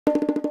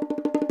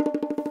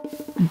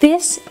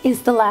This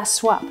is the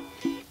LastSwab.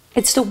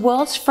 It's the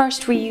world's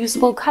first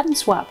reusable cotton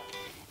swab.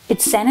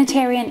 It's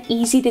sanitary and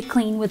easy to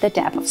clean with a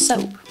dab of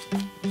soap.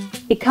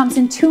 It comes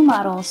in two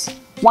models,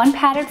 one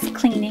patterned for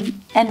cleaning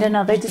and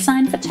another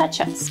designed for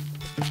touch-ups.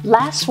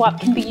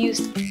 LastSwab can be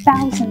used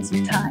thousands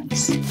of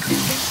times.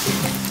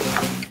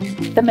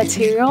 The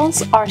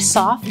materials are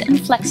soft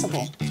and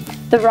flexible.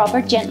 The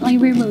rubber gently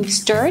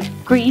removes dirt,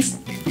 grease,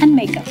 and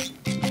makeup.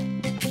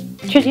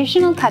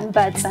 Traditional cotton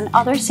buds and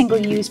other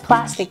single-use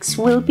plastics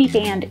will be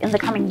banned in the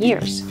coming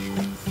years.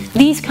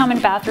 These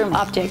common bathroom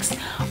objects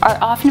are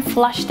often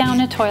flushed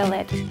down a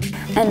toilet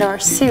and are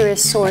a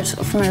serious source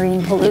of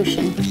marine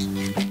pollution.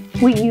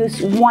 We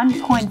use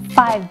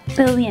 1.5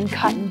 billion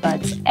cotton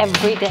buds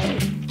every day.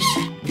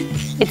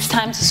 It's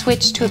time to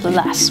switch to the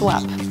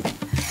LastSwab.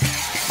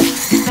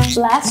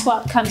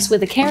 LastSwab comes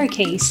with a carry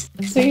case,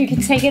 so you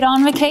can take it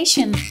on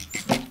vacation.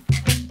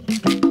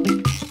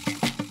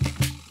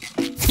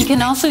 You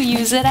can also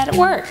use it at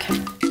work.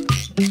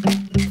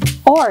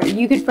 Or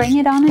you could bring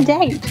it on a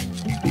date.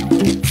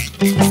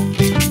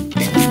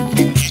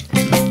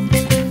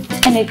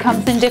 And it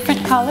comes in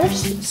different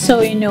colors,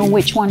 so you know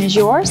which one is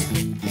yours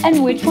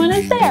and which one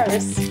is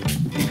theirs.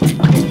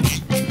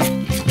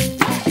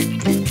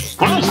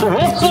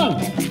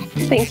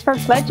 Thanks for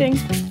pledging.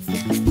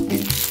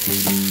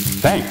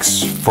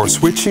 Thanks for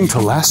switching to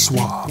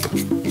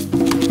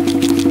LastSwab.